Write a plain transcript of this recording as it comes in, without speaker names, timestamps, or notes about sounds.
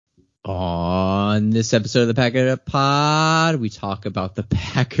On this episode of the Pack It Up Pod, we talk about the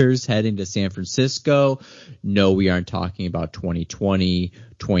Packers heading to San Francisco. No, we aren't talking about 2020,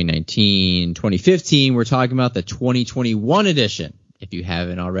 2019, 2015. We're talking about the 2021 edition. If you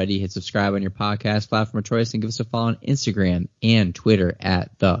haven't already, hit subscribe on your podcast platform of choice and give us a follow on Instagram and Twitter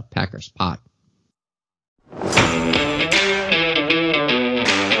at the Packers Pod.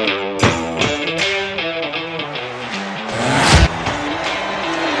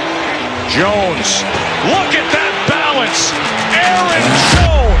 Jones, look at that balance. Aaron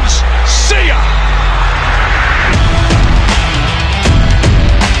Jones, see ya.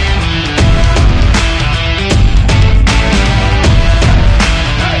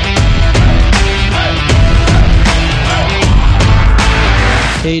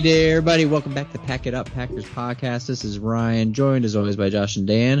 Hey there, everybody. Welcome back to Pack It Up Packers Podcast. This is Ryan, joined as always by Josh and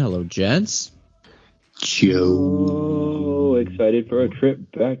Dan. Hello, gents. Joe, excited for a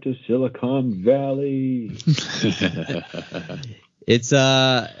trip back to Silicon Valley. It's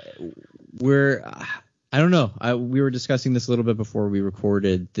I don't know. We were discussing this a little bit before we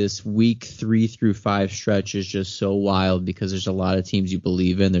recorded. This week 3 through 5 stretch is just so wild because there's a lot of teams you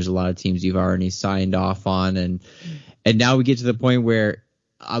believe in. There's a lot of teams you've already signed off on, and now we get to the point where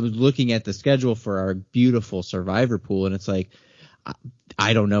I was looking at the schedule for our beautiful survivor pool, and it's like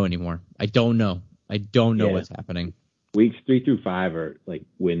I don't know anymore. I don't know what's happening. Weeks 3 through 5 are like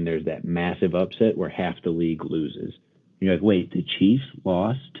when there's that massive upset where half the league loses. You're like, wait, the Chiefs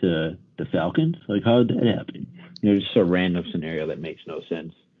lost to the Falcons? Like, how did that happen? You know, just a random scenario that makes no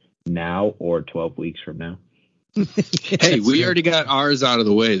sense now or 12 weeks from now. Hey, we already got ours out of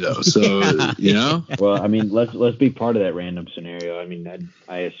the way, though, so, you know? Well, I mean, let's be part of that random scenario. I mean,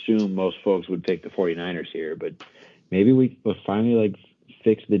 I assume most folks would pick the 49ers here, but maybe we'll finally, like,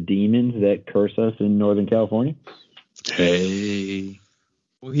 fix the demons that curse us in Northern California. Hey.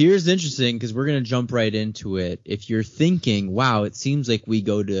 Well, here's interesting because we're going to jump right into it. If you're thinking, wow, it seems like we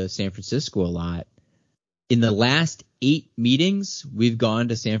go to San Francisco a lot. In the last 8 meetings, we've gone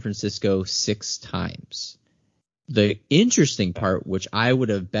to San Francisco 6 times. The interesting part, which I would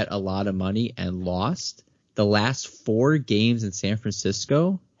have bet a lot of money and lost, the last 4 games in San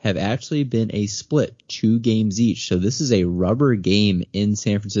Francisco have actually been a split, 2 games each. So this is a rubber game in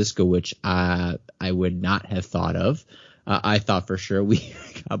San Francisco, which I would not have thought of. I thought for sure we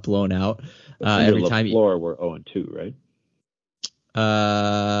got blown out every time. LaFleur were 0-2,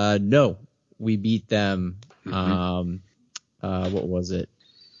 right? No, we beat them. What was it?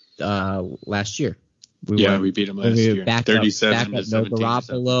 Last year. We beat them last year. 37 to 17. No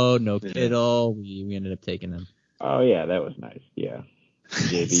Garoppolo, no Kittle. We ended up taking them. Oh yeah, that was nice. Yeah.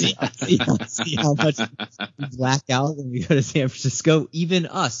 see how much we black out when we go to San Francisco. Even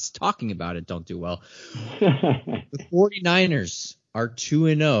us talking about it don't do well. The 49ers are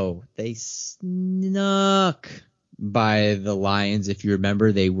 2-0. They snuck by the Lions. If you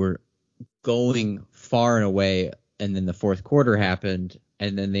remember, they were going far and away, and then the fourth quarter happened,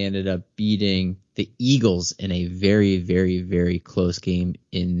 and then they ended up beating the Eagles in a very, very, very close game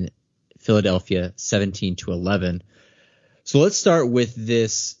in Philadelphia, 17-11. So let's start with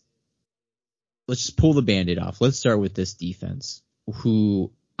this. Let's just pull the Band-Aid off. Let's start with this defense,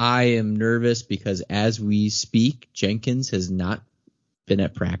 who I am nervous because as we speak, Jenkins has not been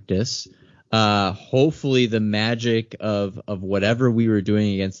at practice. Hopefully the magic of whatever we were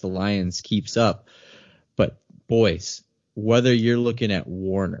doing against the Lions keeps up. But boys, whether you're looking at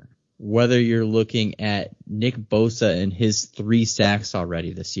Warner, whether you're looking at Nick Bosa and his 3 sacks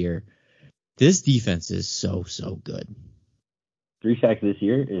already this year, this defense is so good. 3 sacks this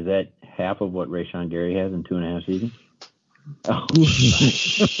year? Is that half of what Rashawn Gary has in 2.5 seasons? Oh,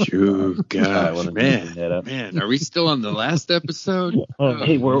 shoot, gosh, man, are we still on the last episode?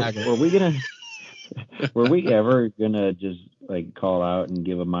 Hey, were we ever gonna just like call out and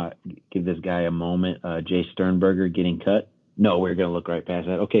give this guy a moment? Jay Sternberger getting cut? No, we're gonna look right past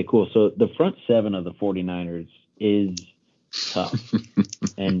that. Okay, cool. So the front 7 of the 49ers is tough,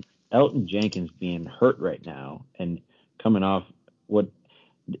 and Elton Jenkins being hurt right now and coming off. What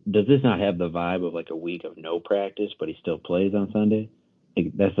does this not have the vibe of like a week of no practice, but he still plays on Sunday?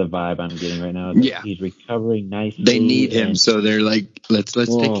 Like, that's the vibe I'm getting right now. Yeah, he's recovering nicely. They need him, so they're like, let's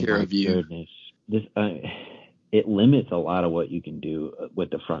take care of you. Goodness. This it limits a lot of what you can do with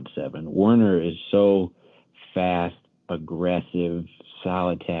the front 7. Warner is so fast, aggressive,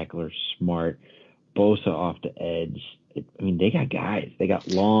 solid tackler, smart. Bosa off the edge. They got guys. They got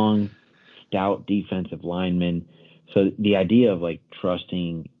long, stout defensive linemen. So the idea of like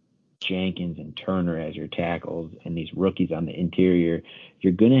trusting Jenkins and Turner as your tackles and these rookies on the interior,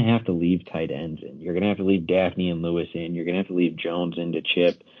 you're going to have to leave tight ends in. You're going to have to leave Daphne and Lewis in. You're going to have to leave Jones in to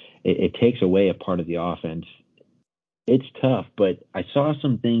chip. it takes away a part of the offense. It's tough, but I saw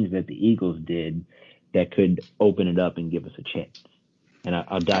some things that the Eagles did that could open it up and give us a chance. And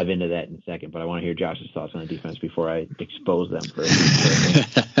I'll dive into that in a second, but I want to hear Josh's thoughts on the defense before I expose them for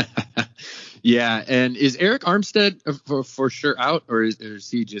Yeah, and is Eric Armstead for sure out, or is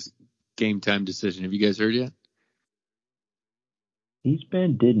he just game time decision? Have you guys heard yet?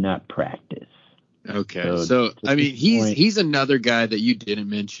 Did not practice. Okay, so I mean, he's another guy that you didn't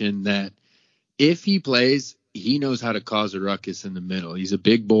mention that if he plays, he knows how to cause a ruckus in the middle. He's a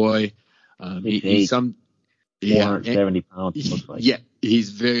big boy. He's 470 pounds. Looks like. Yeah, he's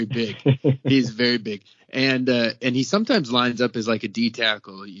very big. He's very big, and he sometimes lines up as like a D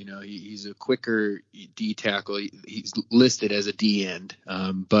tackle. You know, he's a quicker D tackle. He's listed as a D end,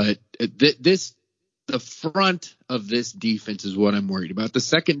 but the front of this defense is what I'm worried about. The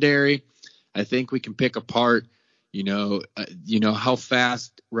secondary, I think we can pick apart. You know how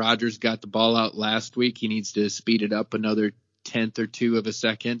fast Rodgers got the ball out last week. He needs to speed it up another tenth or two of a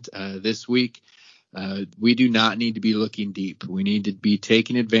second this week. We do not need to be looking deep. We need to be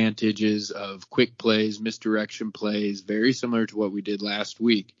taking advantages of quick plays, misdirection plays, very similar to what we did last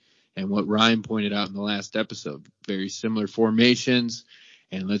week and what Ryan pointed out in the last episode. Very similar formations,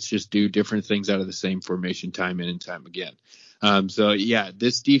 and let's just do different things out of the same formation time in and time again. So, yeah,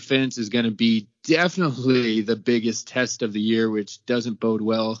 this defense is going to be definitely the biggest test of the year, which doesn't bode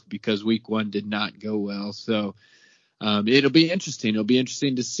well because week 1 did not go well. So it'll be interesting. It'll be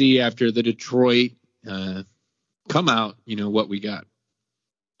interesting to see after the Detroit come out, what we got.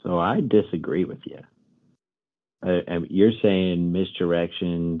 So I disagree with you. You're saying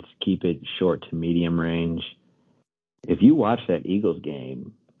misdirections, keep it short to medium range. If you watch that Eagles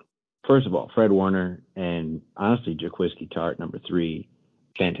game, first of all, Fred Warner and honestly Jaquiski Tartt, number 3,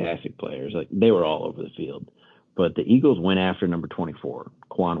 fantastic players. Like they were all over the field. But the Eagles went after number 24,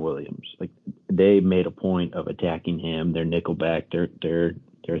 Quan Williams. Like they made a point of attacking him, their nickelback, their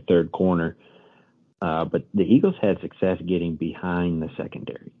third corner. But the Eagles had success getting behind the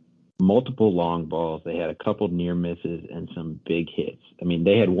secondary. Multiple long balls. They had a couple near misses and some big hits. I mean,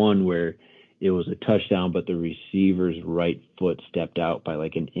 they had one where it was a touchdown, but the receiver's right foot stepped out by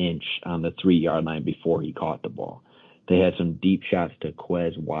like an inch on the 3-yard line before he caught the ball. They had some deep shots to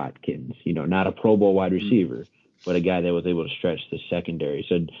Quez Watkins, not a Pro Bowl wide receiver, but a guy that was able to stretch the secondary.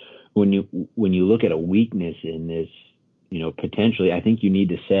 So when you look at a weakness in this, potentially, I think you need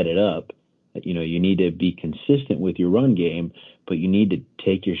to set it up. You need to be consistent with your run game, but you need to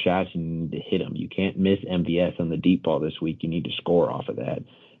take your shots and you need to hit them. You can't miss MVS on the deep ball this week. You need to score off of that.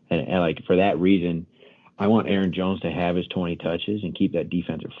 And like for that reason, I want Aaron Jones to have his 20 touches and keep that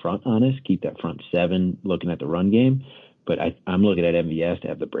defensive front honest, keep that front 7 looking at the run game. But I'm looking at MVS to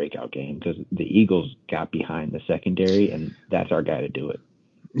have the breakout game because the Eagles got behind the secondary, and that's our guy to do it.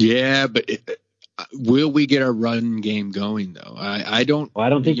 Yeah, but will we get our run game going, though? I don't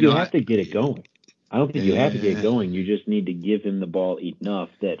think you have to get it going. I don't think you have to get it going. You just need to give him the ball enough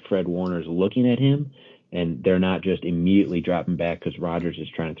that Fred Warner's looking at him, and they're not just immediately dropping back because Rodgers is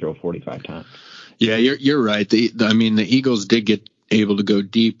trying to throw 45 times. Yeah, you're right. The Eagles did get able to go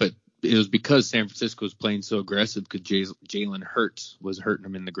deep, but it was because San Francisco was playing so aggressive because Jalen Hurts was hurting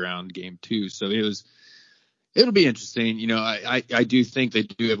them in the ground game too. So it'll be interesting. I do think they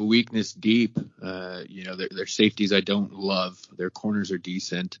do have a weakness deep. Their safeties I don't love. Their corners are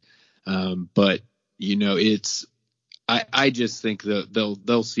decent, but I just think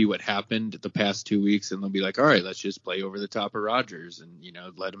they'll see what happened the past 2 weeks and they'll be like, all right, let's just play over the top of Rodgers and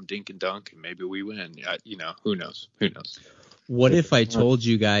let them dink and dunk and maybe we win. Who knows? What if I told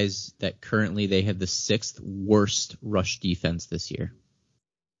you guys that currently they have the 6th worst rush defense this year?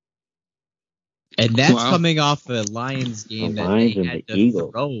 And that's coming off a Lions game that they had to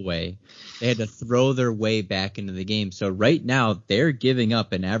throw away. They had to throw their way back into the game. So right now they're giving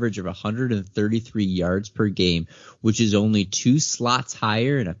up an average of 133 yards per game, which is only 2 slots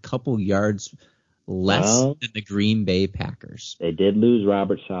higher and a couple yards less than the Green Bay Packers. They did lose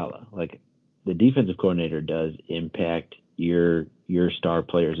Robert Saleh. Like the defensive coordinator does impact your star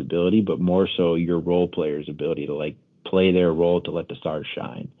player's ability, but more so your role player's ability to like play their role to let the stars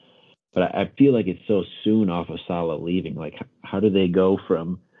shine. But I feel like it's so soon off of Saleh leaving. Like, how do they go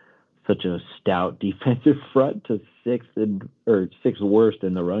from such a stout defensive front to 6th worst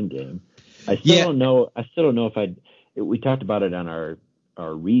in the run game? I still don't know. I still don't know if we talked about it on our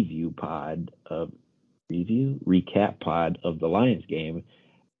recap pod of the Lions game.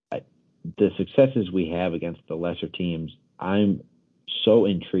 The successes we have against the lesser teams, I'm so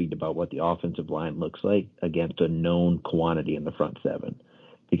intrigued about what the offensive line looks like against a known quantity in the front 7,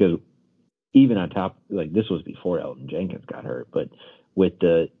 because even on top, like this was before Elton Jenkins got hurt, but with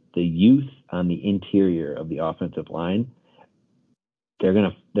the the youth on the interior of the offensive line, they're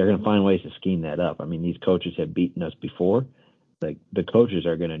gonna find ways to scheme that up. I mean, these coaches have beaten us before. Like, the coaches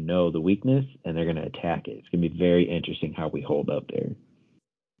are gonna know the weakness and they're gonna attack it. It's gonna be very interesting how we hold up there.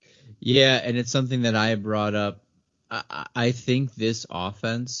 Yeah, and it's something that I brought up. I think this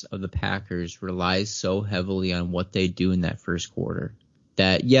offense of the Packers relies so heavily on what they do in that first quarter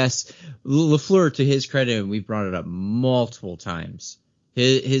that, yes, LaFleur, to his credit, and we've brought it up multiple times,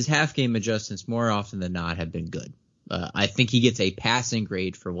 his half game adjustments more often than not have been good. I think he gets a passing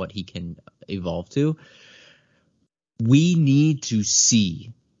grade for what he can evolve to. We need to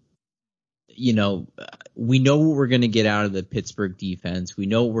see, we know what we're going to get out of the Pittsburgh defense. We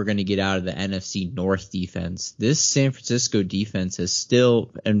know what we're going to get out of the NFC North defense. This San Francisco defense has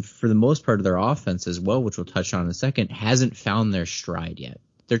still, and for the most part of their offense as well, which we'll touch on in a second, hasn't found their stride yet.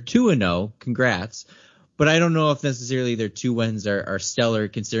 They're 2-0. Congrats. But I don't know if necessarily their 2 wins are stellar,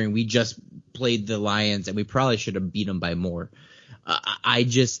 considering we just played the Lions and we probably should have beat them by more.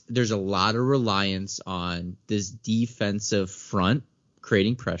 There's a lot of reliance on this defensive front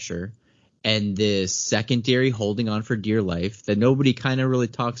creating pressure and this secondary holding on for dear life that nobody kind of really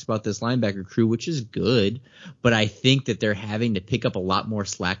talks about this linebacker crew, which is good. But I think that they're having to pick up a lot more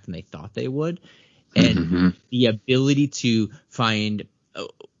slack than they thought they would. And the ability to find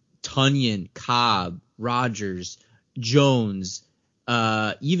Tunyon, Cobb, Rodgers, Jones,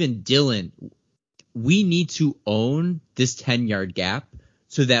 even Dillon, we need to own this 10-yard gap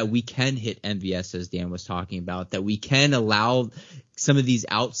so that we can hit MVS, as Dan was talking about, that we can allow some of these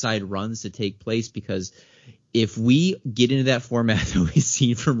outside runs to take place, because if we get into that format that we've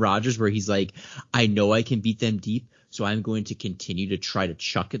seen from Rodgers where he's like, I know I can beat them deep, so I'm going to continue to try to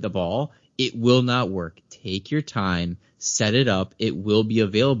chuck at the ball, it will not work. Take your time, set it up. It will be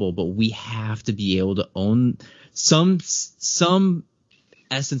available, but we have to be able to own some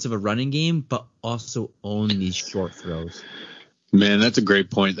essence of a running game, but also own these short throws. Man, that's a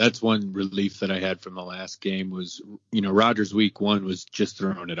great point. That's one relief that I had from the last game was, Rodgers week 1 was just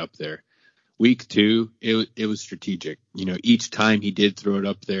throwing it up there. Week 2, it was strategic. Each time he did throw it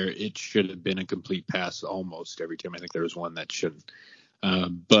up there, it should have been a complete pass almost every time. I think there was one that shouldn't.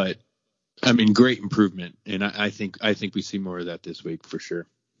 But I mean, great improvement, and I think we see more of that this week for sure.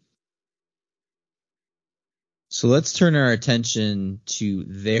 So let's turn our attention to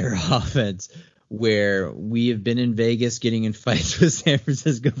their offense, where we have been in Vegas getting in fights with San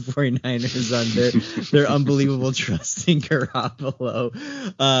Francisco 49ers on their unbelievable trust in Garoppolo.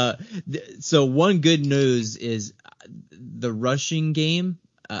 So one good news is the rushing game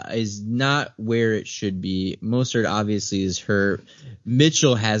is not where it should be. Mostert obviously is hurt.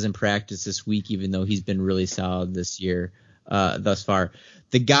 Mitchell hasn't practiced this week, even though he's been really solid this year thus far.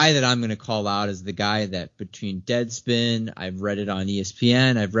 The guy that I'm going to call out is the guy that, between Deadspin, I've read it on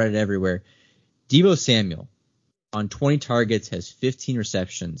ESPN, I've read it everywhere, Deebo Samuel on 20 targets has 15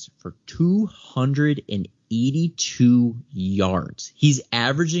 receptions for 282 yards. He's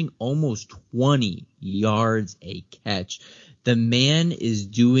averaging almost 20 yards a catch. The man is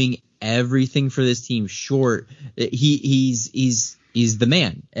doing everything for this team short. He's the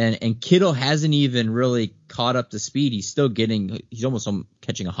man. And Kittle hasn't even really caught up to speed. He's almost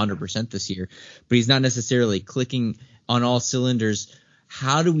catching 100% this year, but he's not necessarily clicking on all cylinders.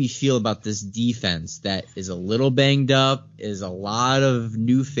 How do we feel about this defense that is a little banged up, is a lot of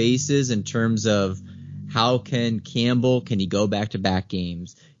new faces in terms of how can he go back-to-back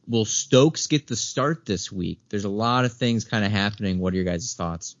games? Will Stokes get the start this week? There's a lot of things kind of happening. What are your guys'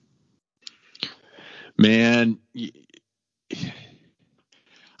 thoughts? Man,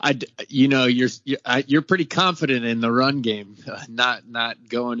 you're pretty confident in the run game, not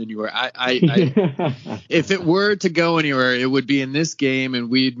going anywhere. If it were to go anywhere, it would be in this game, and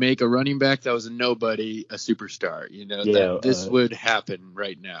we'd make a running back that was a nobody a superstar. This would happen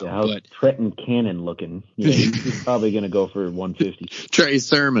right now. Yeah, how's Trenton Cannon looking? He's probably going to go for 150. Trey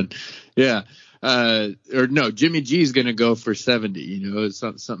Sermon, yeah. Or no, Jimmy G's going to go for 70. It's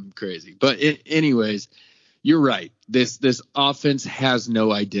something crazy. But anyways. You're right. This offense has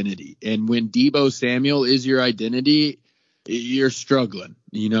no identity. And when Deebo Samuel is your identity, you're struggling.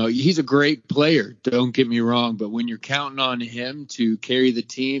 He's a great player, don't get me wrong, but when you're counting on him to carry the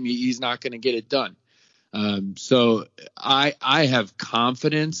team, he's not going to get it done. So I have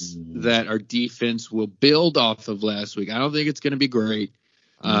confidence that our defense will build off of last week. I don't think it's going to be great.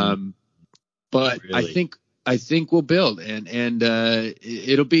 But really? I think we'll build, and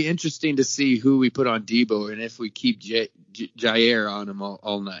it'll be interesting to see who we put on Deebo and if we keep Jair on him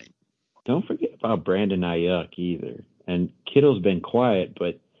all night. Don't forget about Brandon Ayuk either. And Kittle's been quiet,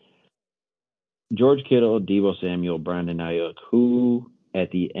 but George Kittle, Deebo Samuel, Brandon Ayuk, who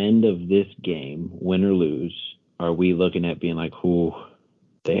at the end of this game, win or lose, are we looking at being like, "Who,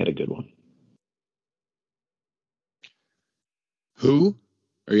 they had a good one"? Who?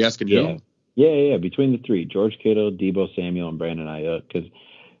 Are you asking who? Yeah. Between the three, George Kittle, Deebo Samuel, and Brandon Ayuk, because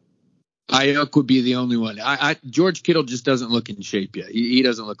Ayuk would be the only one. George Kittle just doesn't look in shape yet. He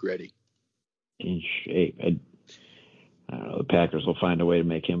doesn't look ready. In shape. I don't know. The Packers will find a way to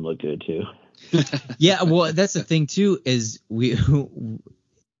make him look good too. Yeah, well, that's the thing too. Is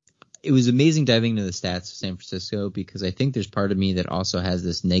it was amazing diving into the stats of San Francisco, because I think there's part of me that also has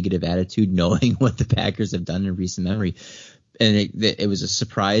this negative attitude knowing what the Packers have done in recent memory. And it was a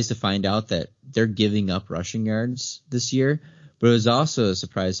surprise to find out that they're giving up rushing yards this year. But it was also a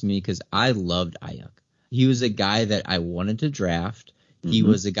surprise to me because I loved Ayuk. He was a guy that I wanted to draft. He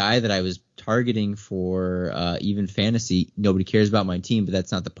was a guy that I was targeting for even fantasy. Nobody cares about my team, but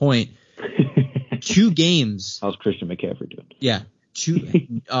that's not the point. 2 games. How's Christian McCaffrey doing? Yeah.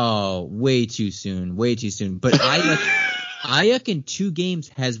 Way too soon. But Ayuk in 2 games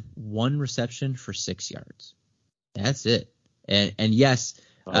has 1 reception for 6 yards. That's it. And yes.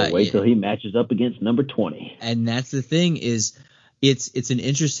 Wait till he matches up against number 20. And that's the thing is it's an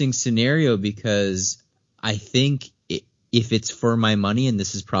interesting scenario, because I think if it's for my money, and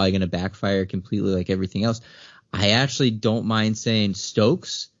this is probably going to backfire completely like everything else, I actually don't mind saying,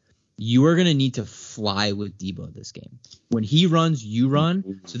 Stokes, you are going to need to fly with Deebo this game. When he runs, you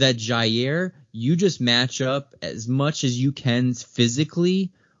run. So that Jair, you just match up as much as you can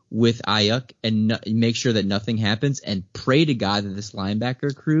physically with Ayuk and make sure that nothing happens, and pray to God that this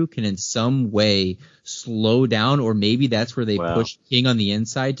linebacker crew can in some way slow down, or maybe that's where they push King on the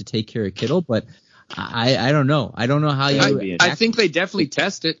inside to take care of Kittle. But I don't know. I don't know how you. I think they definitely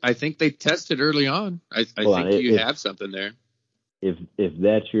test it. I think they tested early on. I think you have something there. If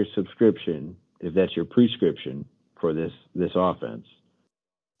that's your subscription, if that's your prescription for this offense,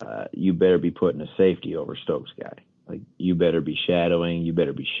 you better be putting a safety over Stokes guy. Like, you better be shadowing, you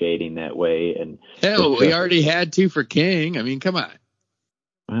better be shading that way. And hell, we already had 2 for King. I mean, come on.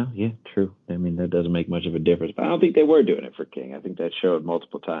 Well, yeah, true. I mean, that doesn't make much of a difference. But I don't think they were doing it for King. I think that showed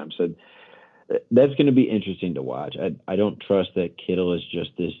multiple times. So that's going to be interesting to watch. I don't trust that Kittle is just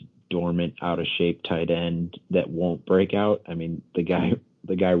this dormant, out of shape tight end that won't break out. I mean, the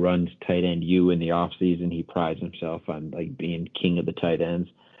guy runs tight end U in the offseason. He prides himself on like being king of the tight ends.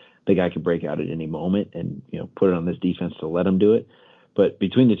 The guy could break out at any moment, and put it on this defense to let him do it. But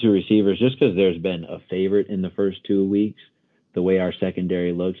between the 2 receivers, just because there's been a favorite in the first 2 weeks, the way our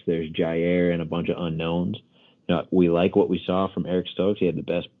secondary looks, there's Jair and a bunch of unknowns. We like what we saw from Eric Stokes. He had the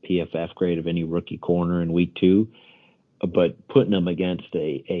best PFF grade of any rookie corner in week 2. But putting him against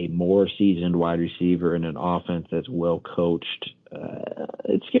a more seasoned wide receiver in an offense that's well coached,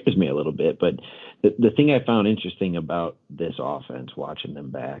 it scares me a little bit. But the thing I found interesting about this offense, watching them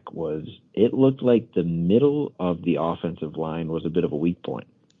back, was it looked like the middle of the offensive line was a bit of a weak point.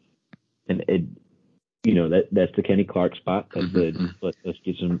 And that's the Kenny Clark spot. Let's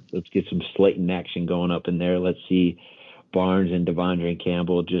get some Slayton action going up in there. Let's see Barnes and Devondre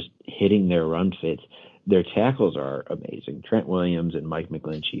Campbell just hitting their run fits. Their tackles are amazing. Trent Williams and Mike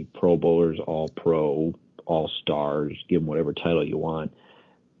McGlinchey, Pro Bowlers, All Pro, All Stars, give them whatever title you want.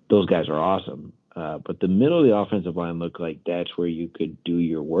 Those guys are awesome. But the middle of the offensive line looked like that's where you could do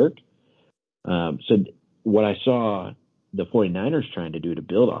your work. So what I saw the 49ers trying to do to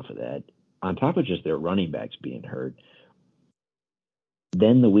build off of that, on top of just their running backs being hurt,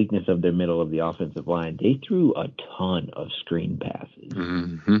 then the weakness of their middle of the offensive line, they threw a ton of screen passes.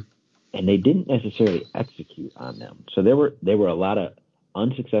 Mm-hmm. And they didn't necessarily execute on them. So there were a lot of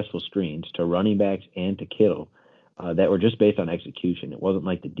unsuccessful screens to running backs and to Kittle that were just based on execution. It wasn't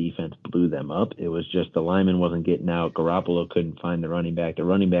like the defense blew them up. It was just the lineman wasn't getting out. Garoppolo couldn't find the running back. The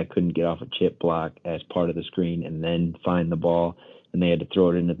running back couldn't get off a chip block as part of the screen and then find the ball, and they had to throw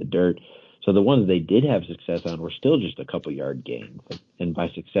it into the dirt. So the ones they did have success on were still just a couple yard gains. And by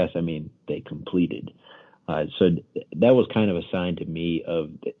success, I mean they completed. So that was kind of a sign to me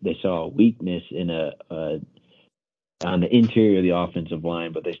of they saw a weakness in on the interior of the offensive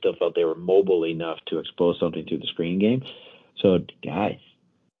line, but they still felt they were mobile enough to expose something through the screen game. So, guys,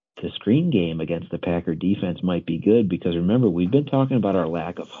 the screen game against the Packer defense might be good because, remember, we've been talking about our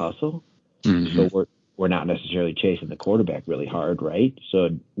lack of hustle. Mm-hmm. So we're not necessarily chasing the quarterback really hard, right?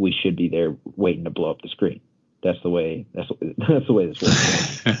 So we should be there waiting to blow up the screen. That's the way this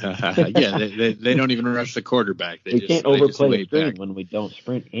works. Yeah, they don't even rush the quarterback. We can't overplay the screen when we don't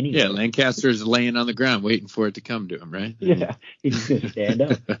sprint anyway. Yeah, Lancaster's laying on the ground waiting for it to come to him, right? Yeah, he's going to stand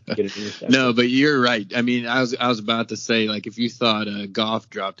up. No, but you're right. I mean, I was about to say, like, if you thought Goff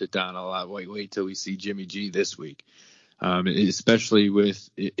dropped it down a lot, wait till we see Jimmy G this week. Especially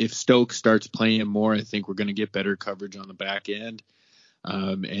if Stokes starts playing more, I think we're going to get better coverage on the back end,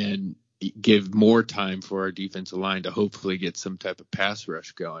 and give more time for our defensive line to hopefully get some type of pass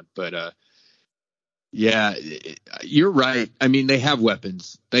rush going. But yeah, you're right. I mean, they have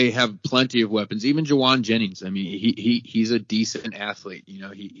weapons. They have plenty of weapons. Even Jawan Jennings. I mean, he's a decent athlete. You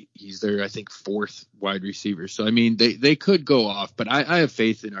know, he's their, I think, 4th wide receiver. So, I mean, they could go off, but I have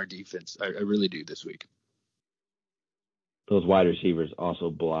faith in our defense. I really do this week. Those wide receivers also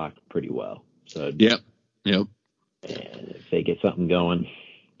block pretty well. So Yep. And if they get something going,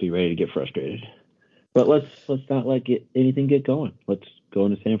 be ready to get frustrated. But let's not let anything get going. Let's go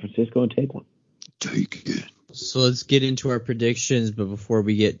into San Francisco and take one. Take it. So let's get into our predictions, but before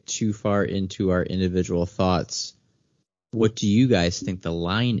we get too far into our individual thoughts, what do you guys think the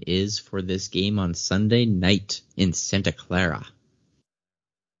line is for this game on Sunday night in Santa Clara?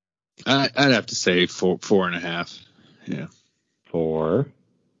 I'd have to say 4.5. Yeah. 4.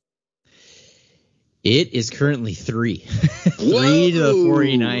 It is currently 3. 3 to the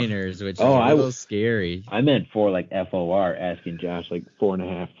 49ers, which is a little scary. I meant 4 like FOR, asking Josh like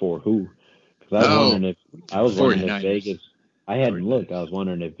 4.5 for who? Because I was wondering if Vegas. I hadn't looked. I was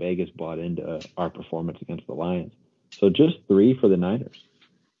wondering if Vegas bought into our performance against the Lions. So just 3 for the Niners.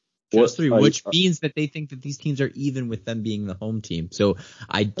 Just 3, which means that they think that these teams are even with them being the home team. So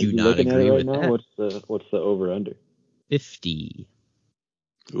I do not agree with that. What's the over under? 50.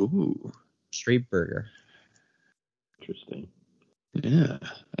 Ooh. Straight burger. Interesting. Yeah.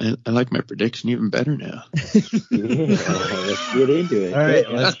 I like my prediction even better now. Yeah, let's get into it. All right,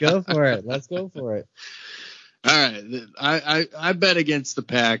 let's go for it. All right. I bet against the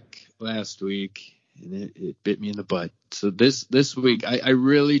Pack last week, and it bit me in the butt. So this week, I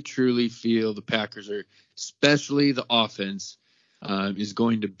really, truly feel the Packers are, especially the offense, is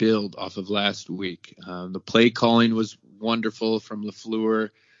going to build off of last week. The play calling was wonderful from LaFleur.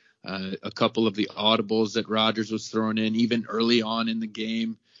 A couple of the audibles that Rodgers was throwing in, even early on in the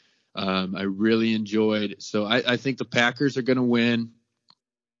game, I really enjoyed. So I think the Packers are going to win.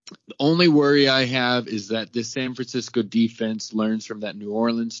 The only worry I have is that this San Francisco defense learns from that New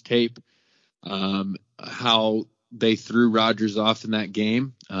Orleans tape how they threw Rodgers off in that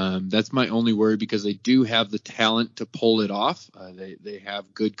game. That's my only worry, because they do have the talent to pull it off. They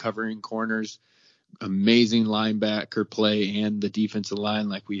have good covering corners, amazing linebacker play, and the defensive line,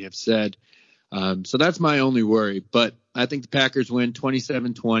 like we have said. So that's my only worry. But I think the Packers win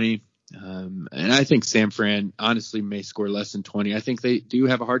 27-20. And I think San Fran honestly may score less than 20. I think they do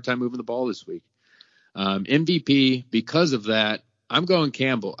have a hard time moving the ball this week. MVP, because of that, I'm going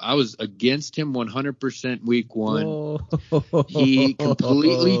Campbell. I was against him 100% week 1. Whoa. He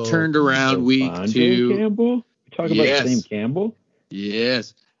completely turned around week 2. Campbell? You talking about the same Campbell?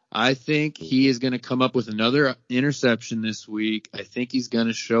 Yes. I think he is going to come up with another interception this week. I think he's going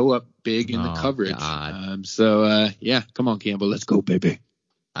to show up big in the coverage. Yeah, come on, Campbell. Let's go, baby.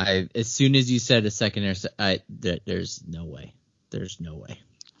 As soon as you said a second interception, there's no way. There's no way.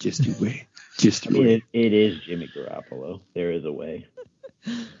 Just you wait. Just you wait. It is Jimmy Garoppolo. There is a way.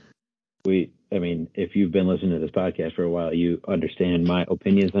 If you've been listening to this podcast for a while, you understand my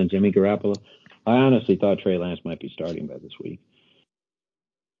opinions on Jimmy Garoppolo. I honestly thought Trey Lance might be starting by this week.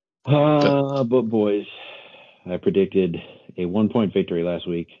 But boys, I predicted a 1-point victory last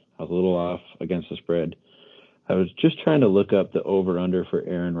week. I was a little off against the spread. I was just trying to look up the over-under for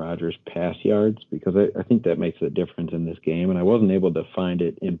Aaron Rodgers pass yards, because I think that makes a difference in this game, and I wasn't able to find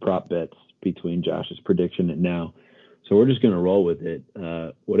it in prop bets between Josh's prediction and now. So we're just going to roll with it.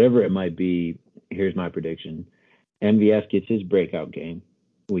 Whatever it might be, here's my prediction. MVS gets his breakout game.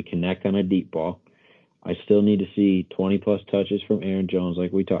 We connect on a deep ball. I still need to see 20-plus touches from Aaron Jones,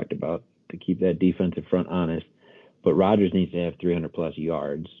 like we talked about, to keep that defensive front honest. But Rodgers needs to have 300-plus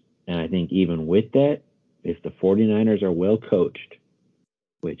yards. And I think even with that, if the 49ers are well coached,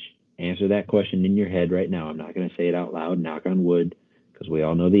 which answer that question in your head right now, I'm not going to say it out loud, knock on wood, because we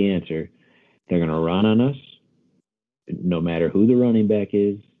all know the answer. They're going to run on us, no matter who the running back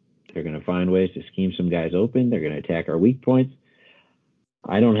is. They're going to find ways to scheme some guys open. They're going to attack our weak points.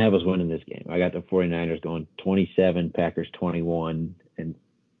 I don't have us winning this game. I got the 49ers going 27, Packers 21, and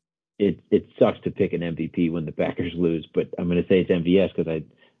it sucks to pick an MVP when the Packers lose, but I'm going to say it's MVS because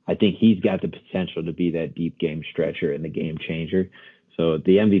I think he's got the potential to be that deep game stretcher and the game changer. So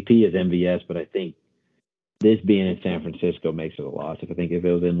the MVP is MVS, but I think this being in San Francisco makes it a loss. I think if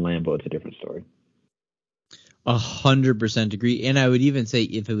it was in Lambeau, it's a different story. 100% agree. And I would even say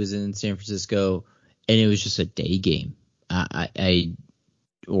if it was in San Francisco and it was just a day game,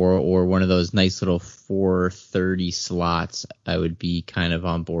 or one of those nice little 4:30 slots, I would be kind of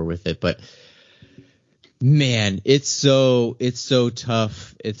on board with it. But Man, it's so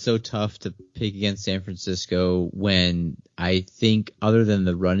tough. It's so tough to pick against San Francisco when I think other than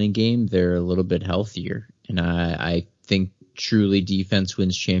the running game, they're a little bit healthier. And I think truly defense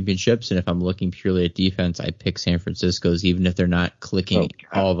wins championships. And if I'm looking purely at defense, I pick San Francisco's even if they're not clicking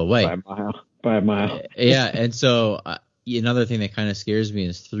all the way. By a mile. Yeah. And so another thing that kind of scares me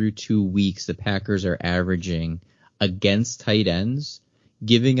is through 2 weeks, the Packers are averaging against tight ends,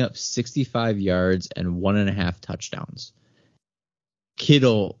 giving up 65 yards and 1.5 touchdowns.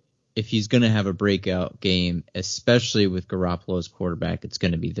 Kittle, if he's going to have a breakout game, especially with Garoppolo's quarterback, it's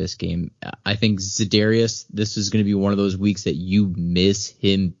going to be this game. I think Za'Darius, this is going to be one of those weeks that you miss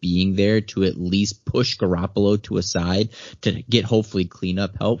him being there to at least push Garoppolo to a side to get hopefully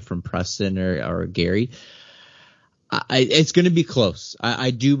cleanup help from Preston or Gary. It's going to be close.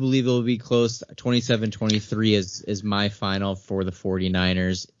 I do believe it will be close. 27-23 is my final for the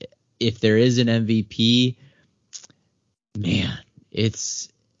 49ers. If there is an MVP, man, it's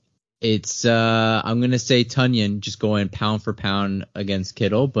I'm going to say Tonyan just going pound for pound against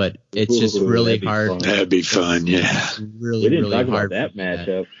Kittle, but it's just really hard. Fun. That'd be fun, yeah. We didn't talk hard about that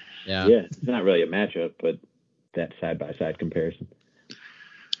matchup. Yeah, it's not really a matchup, but that side-by-side comparison.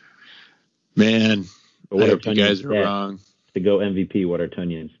 Man, But I hope you guys are wrong. To go MVP, what are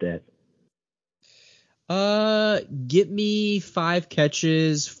Tonyan's stats? Get me 5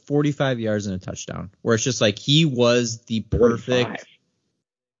 catches, 45 yards, and a touchdown. Where it's just like he was the perfect. 45.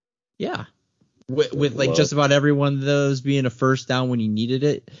 Yeah. With like just about every one of those being a first down when he needed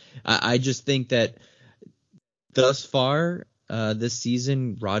it. I just think that thus far this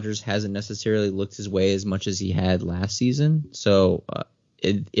season, Rodgers hasn't necessarily looked his way as much as he had last season. So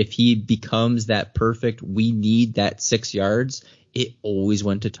if he becomes that perfect, we need that 6 yards. It always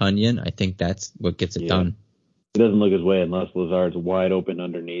went to Tonyan. I think that's what gets it done. He doesn't look his way unless Lazard's wide open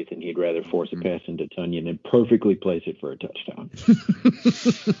underneath, and he'd rather force a pass into Tonyan and perfectly place it for a touchdown.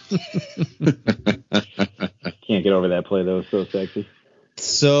 Can't get over that play, though. So sexy.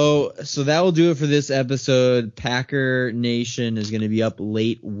 So that will do it for this episode. Packer Nation is going to be up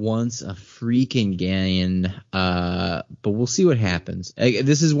late once a freaking again, but we'll see what happens.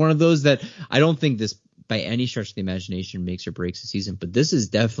 This is one of those that I don't think this by any stretch of the imagination makes or breaks the season, but this is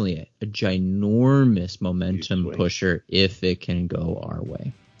definitely a ginormous momentum pusher if it can go our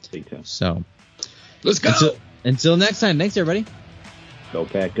way. Big time. So let's go. Until next time. Thanks, everybody. Go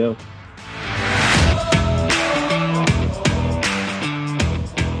Pack, go.